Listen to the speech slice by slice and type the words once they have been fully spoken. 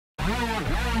Shout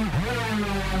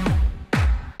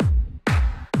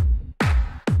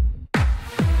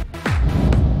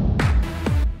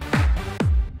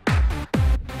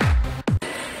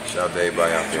out to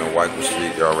everybody out there on White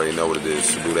Street. You already know what it is.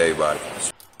 Salute everybody.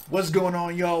 What's going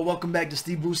on, y'all? Welcome back to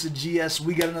SteveBussaGS.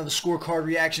 We got another scorecard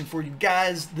reaction for you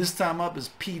guys. This time up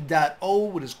is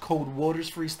PdotO with his Cold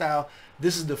Waters freestyle.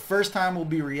 This is the first time we'll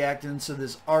be reacting to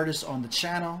this artist on the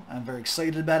channel. I'm very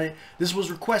excited about it. This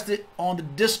was requested on the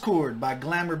Discord by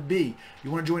Glamour B. You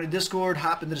want to join the Discord,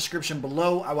 hop in the description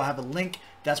below. I will have a link.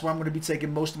 That's where I'm going to be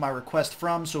taking most of my requests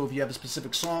from. So if you have a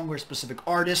specific song or a specific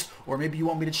artist, or maybe you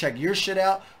want me to check your shit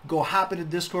out, go hop in the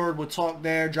Discord. We'll talk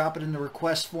there, drop it in the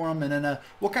request forum, and then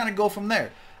we'll kind of go from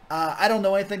there. I don't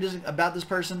know anything about this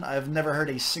person. I've never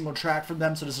heard a single track from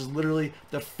them, so this is literally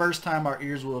the first time our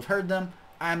ears will have heard them.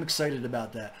 I'm excited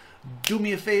about that. Do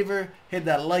me a favor, hit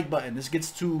that like button. This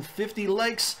gets to 50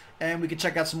 likes, and we can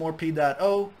check out some more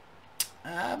PdotO.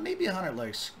 Maybe 100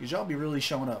 likes, because y'all be really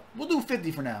showing up. We'll do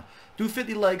 50 for now. Do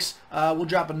 50 likes. We'll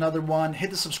drop another one.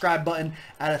 Hit the subscribe button.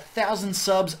 At 1,000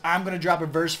 subs, I'm gonna drop a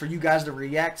verse for you guys to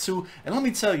react to. And let me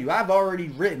tell you, I've already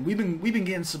written. We've been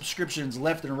getting subscriptions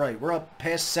left and right. We're up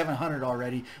past 700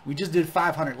 already. We just did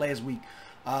 500 last week.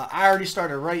 I already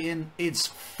started writing. It's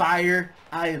fire.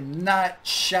 I am not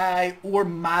shy or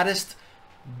modest.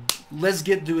 Let's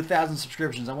get to 1,000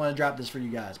 subscriptions. I want to drop this for you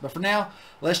guys. But for now,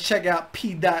 let's check out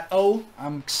PdotO.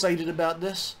 I'm excited about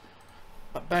this.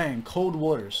 Bang, Cold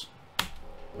Waters.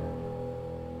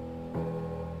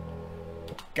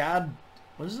 God,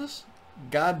 what is this?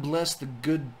 God bless the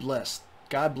good blessed.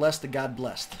 God bless the God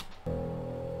blessed.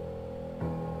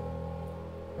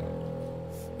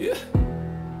 Yeah.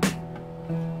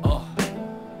 Oh.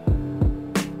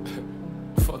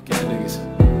 Fuck y'all niggas.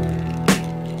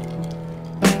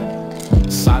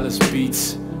 Silence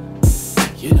beats,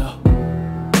 you know.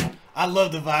 I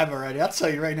love the vibe already. I'll tell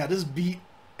you right now, this beat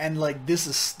and like this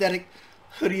aesthetic,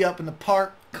 hoodie up in the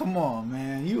park. Come on,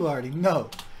 man. You already know.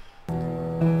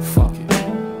 Fuck it.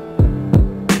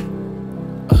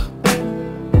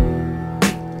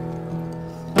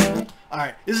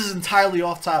 Alright, this is entirely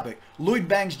off topic. Lloyd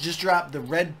Banks just dropped the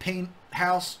Red Paint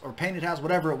House, or Painted House,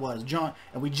 whatever it was, John,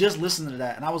 and we just listened to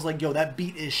that, and I was like, yo, that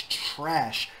beat is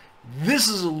trash. This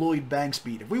is a Lloyd Banks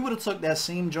beat. If we would have took that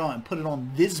same joint and put it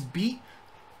on this beat,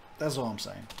 that's all I'm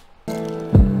saying.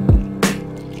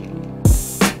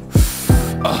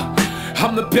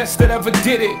 I'm the best that ever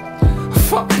did it.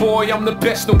 Fuck boy, I'm the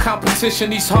best, no competition.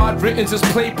 These hard writtens is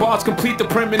play bars, complete the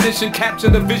premonition, capture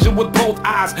the vision with both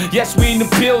eyes. Yes, we in the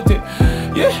building.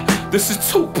 Yeah, this is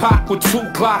Tupac with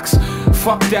 2 Glocks.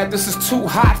 Fuck that, this is too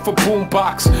hot for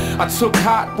boombox. I took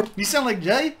hot. You sound like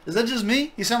Jay? Is that just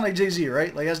me? You sound like Jay-Z,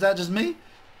 right? Like, is that just me?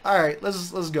 All right,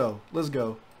 let's go. Let's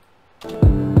go. I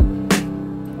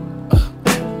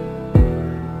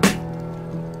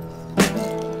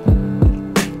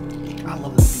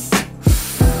love this beat.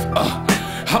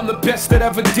 I'm the best that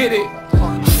ever did it.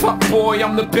 Fuck boy,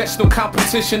 I'm the best, no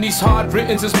competition. These hard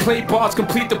writtens is play bars,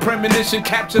 complete the premonition,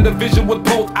 capture the vision with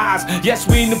both eyes. Yes,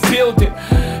 we in the building.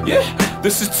 Yeah,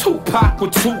 this is Tupac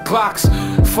with 2 Glocks.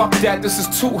 Fuck that, this is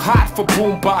too hot for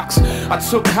boombox. I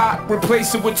took hot,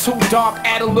 replace it with too dark,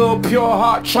 add a little pure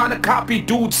heart, trying to copy,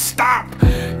 dude, stop.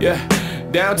 Yeah.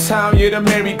 Downtown, yeah, the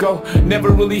merry-go. Never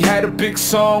really had a big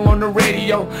song on the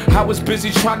radio. I was busy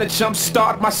trying to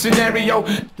jumpstart my scenario.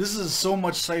 This is so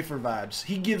much Cypher vibes.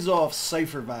 He gives off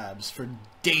Cypher vibes for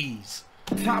days.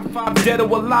 Top 5 dead or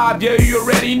alive, yeah, you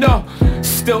already know.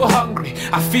 Still hungry,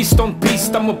 I feast on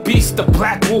beast. I'm a beast, a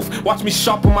black wolf. Watch me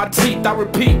sharpen my teeth, I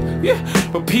repeat. Yeah,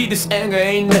 repeat, this anger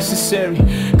ain't necessary.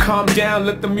 Calm down,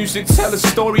 let the music tell a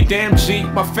story. Damn G,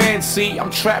 my fancy,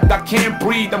 I'm trapped, I can't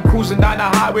breathe. I'm cruising down the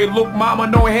highway, look mama,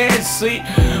 no hands, see.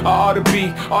 I ought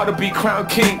to be crown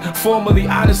king. Formerly,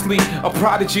 honestly, a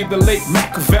prodigy of the late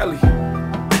Machiavelli.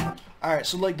 Alright,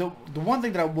 so like the one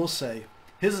thing that I will say,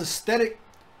 his aesthetic,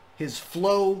 his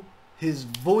flow, his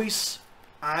voice,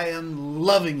 I am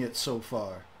loving it so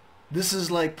far. This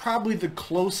is like probably the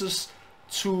closest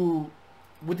to,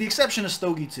 with the exception of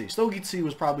Stogie T. Stogie T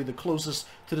was probably the closest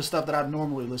to the stuff that I'd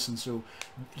normally listen to.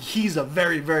 He's a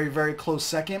very, very, very close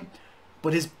second.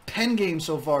 But his pen game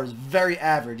so far is very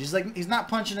average. He's not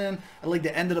punching in at like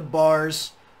the end of the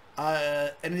bars.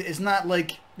 And it's not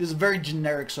like, it's very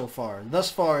generic so far.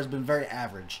 Thus far has been very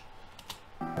average.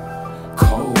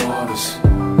 Cold waters,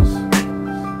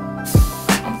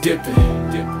 I'm dipping.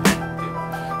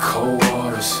 Cold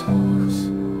waters,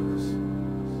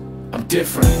 I'm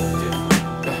different.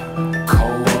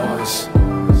 Cold waters,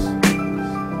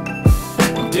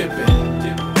 I'm dipping.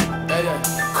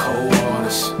 Cold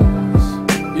waters.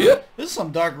 Yeah. This is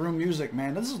some dark room music,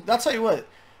 man. I'll tell you what.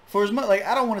 for as much, like,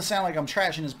 I don't want to sound like I'm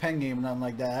trashing his pen game or nothing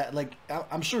like that. Like,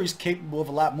 I'm sure he's capable of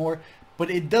a lot more,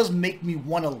 but it does make me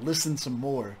want to listen some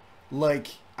more. Like,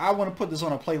 I want to put this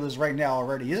on a playlist right now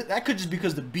already. That could just be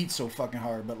because the beat's so fucking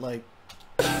hard, but like...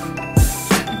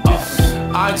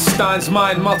 Einstein's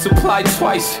mind multiplied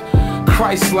twice.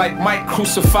 Christ-like might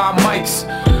crucify mics.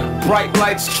 Bright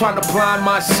lights trying to blind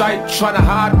my sight, trying to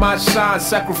hide my shine,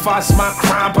 sacrifice my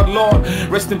crime. But Lord,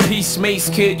 rest in peace, Mace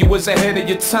Kid, you was ahead of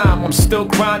your time. I'm still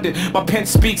grinding, my pen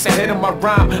speaks ahead of my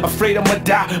rhyme. Afraid I'ma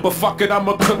die, but fuck it,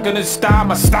 I'ma cook in his style.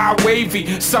 My style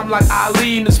wavy, some like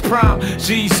Ali in his prime.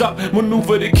 G's up,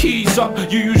 maneuver the keys up.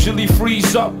 You usually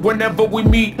freeze up whenever we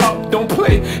meet up. Don't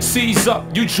play, seize up.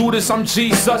 You Judas, I'm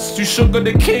Jesus. You Sugar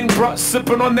the King, bruh,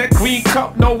 sipping on that green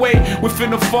cup. No way, we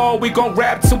finna fall, we gon'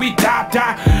 rap till we die.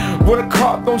 With a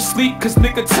car, don't sleep, cause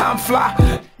nigga time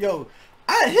fly. Yo,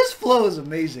 his flow is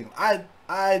amazing. I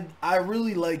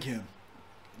really like him.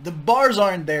 The bars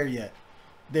aren't there yet.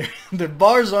 The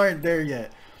bars aren't there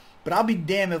yet. But I'll be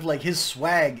damned if like his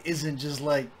swag isn't just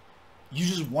like you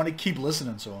just want to keep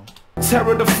listening to him.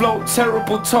 Terror the flow,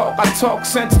 terrible talk. I talk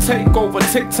sense, take over,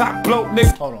 TikTok bloat,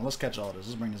 nigga. Hold on, let's catch all this.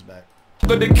 Let's bring this back.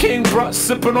 The King, bruh,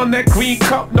 sipping on that green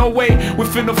cup. No way, we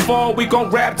finna fall, we gon'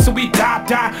 rap till we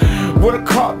die. With a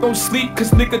car, don't sleep,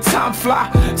 cause nigga time fly.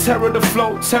 Terror the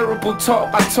flow, terrible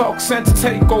talk. I talk sense,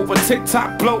 take over,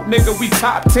 TikTok bloat, nigga, we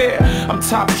top tier. I'm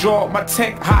top draw, my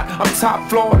tank hot, I'm top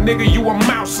floor, nigga, you a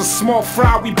mouse, a small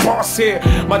fry, we boss here.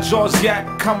 My jaws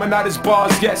yak, coming out his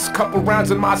bars, yes. Couple rounds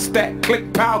in my stack,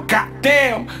 click, pow,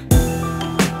 goddamn.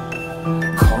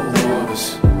 Cold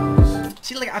waters.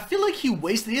 See, like, I feel like he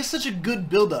has such a good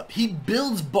build-up. He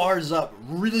builds bars up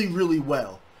really, really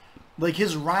well. Like,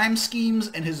 his rhyme schemes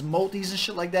and his multis and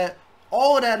shit like that,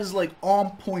 all of that is, like,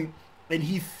 on point, and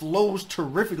he flows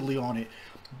terrifically on it.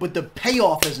 But the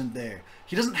payoff isn't there.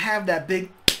 He doesn't have that big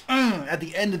at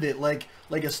the end of it, like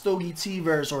a Stogie T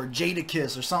verse or a Jada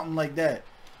Kiss or something like that.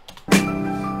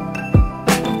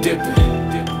 Dipping,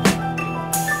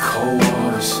 cold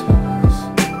waters.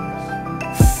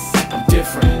 I'm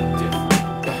different.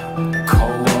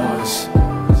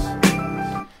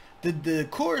 The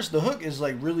chorus, the hook is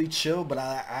like really chill, but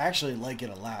I actually like it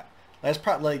a lot. That's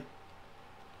probably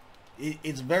like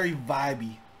it's very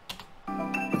vibey.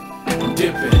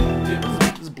 Dipping.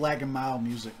 This is Black and Mild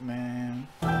music, man.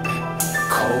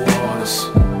 Cold waters.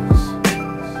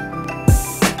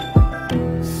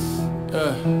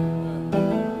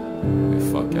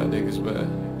 Fuck y'all niggas, man.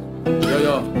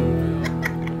 Yo.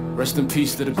 Rest in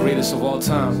peace to the greatest of all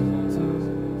time.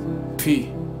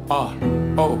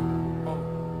 PdotO.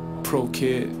 Pro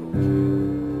kid.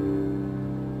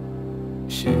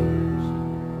 Shit.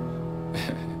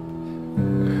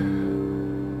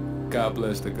 God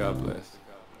bless.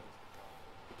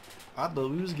 I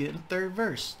thought we was getting a third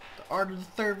verse. The art of the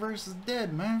third verse is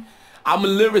dead, man. I'm a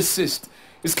lyricist.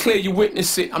 It's clear you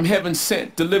witness it. I'm heaven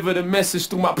sent. Deliver the message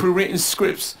through my pre-written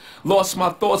scripts. Lost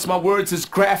my thoughts, my words is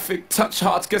graphic. Touch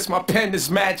hearts, guess my pen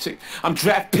is magic. I'm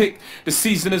draft pick, the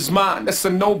season is mine. That's a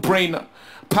no-brainer.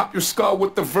 Pop your skull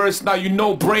with the verse, now you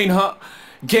know brain huh?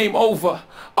 Game over.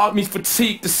 Army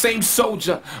fatigue, the same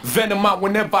soldier. Venom out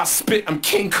whenever I spit. I'm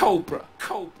King Cobra.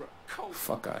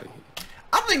 Fuck out of here.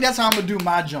 I think that's how I'm gonna do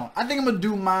my joint. I think I'm gonna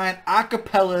do mine a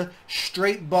cappella,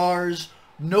 straight bars,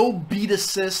 no beat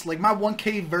assist. Like my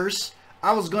 1K verse,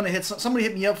 I was gonna hit somebody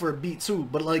hit me up for a beat too,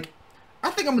 but like I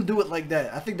think I'm gonna do it like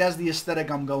that. I think that's the aesthetic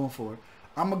I'm going for.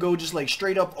 I'm gonna go just like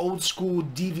straight up old school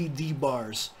DVD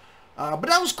bars. But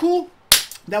that was cool.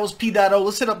 That was PdotO.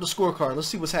 Let's hit up the scorecard. Let's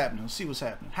see what's happening.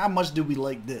 How much do we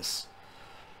like this?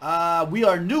 We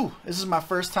are new. This is my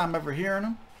first time ever hearing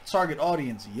him. Target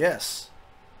audience, yes.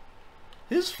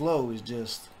 His flow is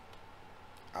just...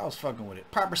 I was fucking with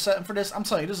it. Proper setting for this. I'm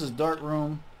telling you, this is Dark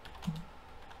Room.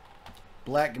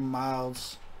 Black and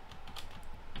Milds.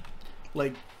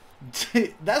 Like,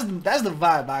 that's the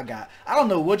vibe I got. I don't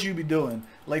know what you'd be doing.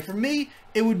 Like, for me,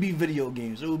 it would be video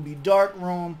games. It would be Dark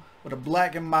Room with a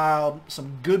Black and Mild,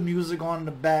 some good music on in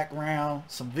the background,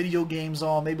 some video games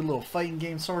on, maybe a little fighting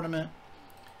game tournament.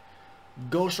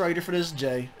 Ghostwriter for this,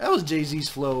 Jay. That was Jay-Z's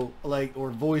flow, like, or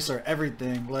voice or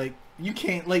everything. Like, you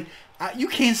can't, like, you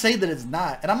can't say that it's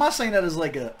not. And I'm not saying that as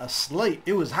like a slight.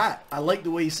 It was hot. I like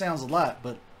the way he sounds a lot,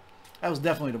 but that was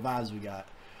definitely the vibes we got.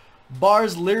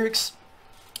 Bars, lyrics,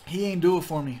 he ain't do it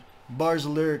for me. Bars,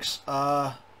 lyrics,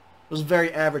 was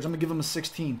very average. I'm gonna give him a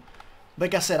 16.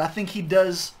 Like I said, I think he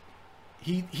does.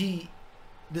 The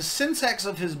syntax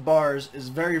of his bars is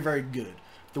very, very good.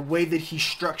 The way that he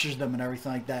structures them and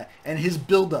everything like that, and his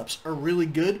build-ups are really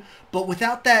good. But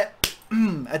without that,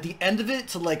 at the end of it,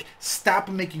 to like stop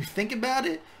and make you think about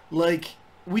it, like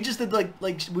we just did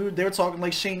they were talking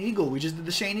like Shane Eagle. We just did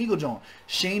the Shane Eagle joint.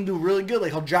 Shane do really good.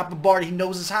 Like he'll drop a bar that he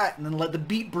knows is hot and then let the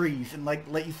beat breathe and like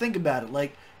let you think about it.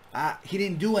 Like he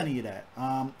didn't do any of that.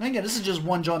 And again, this is just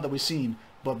one joint that we've seen,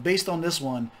 but based on this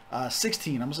one,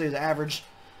 16. I'm gonna say his average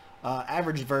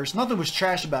verse. Nothing was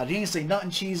trash about it. He ain't say nothing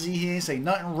cheesy. He ain't say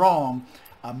nothing wrong.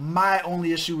 My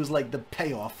only issue was like the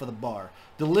payoff for the bar.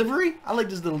 Delivery, I like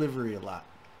this delivery a lot.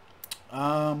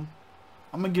 I'm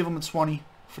gonna give him a 20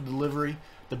 for delivery.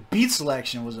 The beat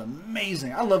selection was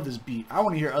amazing. I love this beat. I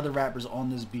want to hear other rappers on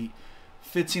this beat.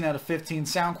 15 out of 15.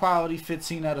 Sound quality,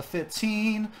 15 out of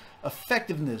 15.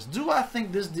 Effectiveness. Do I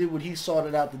think this did what he sought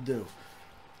it out to do?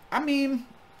 I mean,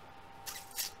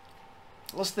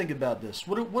 let's think about this.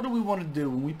 What do we want to do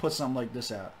when we put something like this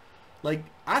out? Like,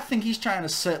 I think he's trying to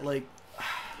set, like,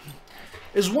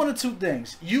 it's one of two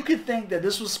things. You could think that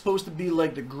this was supposed to be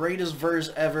like the greatest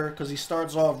verse ever because he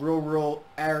starts off real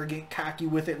arrogant, cocky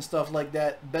with it and stuff like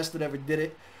that. Best that ever did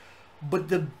it. But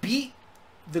the beat,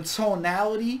 the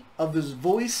tonality of his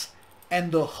voice,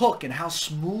 and the hook and how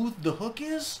smooth the hook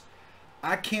is,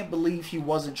 I can't believe he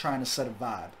wasn't trying to set a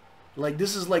vibe. Like,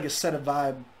 this is like a set a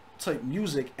vibe type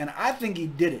music, and I think he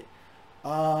did it.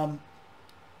 I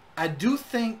do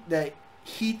think that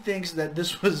he thinks that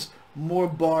this was more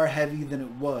bar heavy than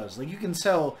it was. Like, you can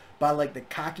tell by like the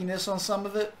cockiness on some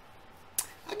of it.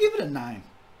 I give it a 9.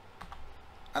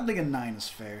 I think a 9 is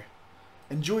fair.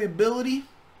 Enjoyability,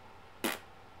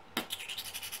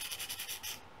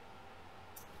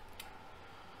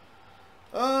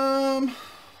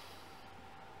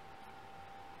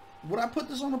 would I put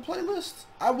this on a playlist?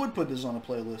 I would put this on a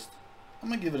playlist. I'm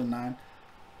gonna give it a 9.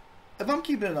 If I'm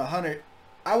keeping it 100,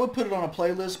 I would put it on a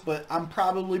playlist, but I'm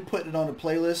probably putting it on a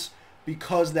playlist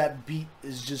because that beat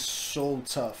is just so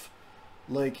tough.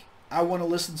 Like, I want to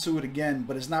listen to it again,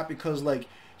 but it's not because like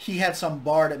he had some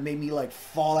bar that made me like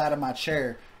fall out of my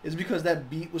chair. It's because that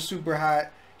beat was super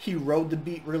hot. He rode the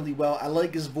beat really well. I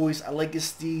like his voice. I like his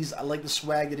steez. I like the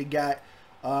swag that he got.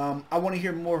 I want to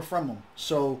hear more from him.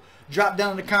 So drop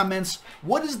down in the comments,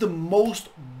 what is the most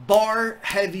bar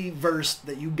heavy verse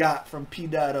that you got from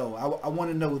PdotO? I want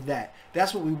to know that.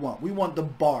 That's what we want. We want the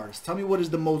bars. Tell me what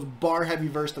is the most bar heavy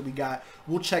verse that we got.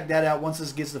 We'll check that out once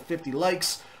this gets to 50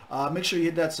 likes. Make sure you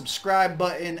hit that subscribe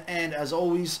button, and as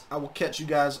always, I will catch you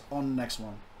guys on the next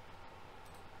one.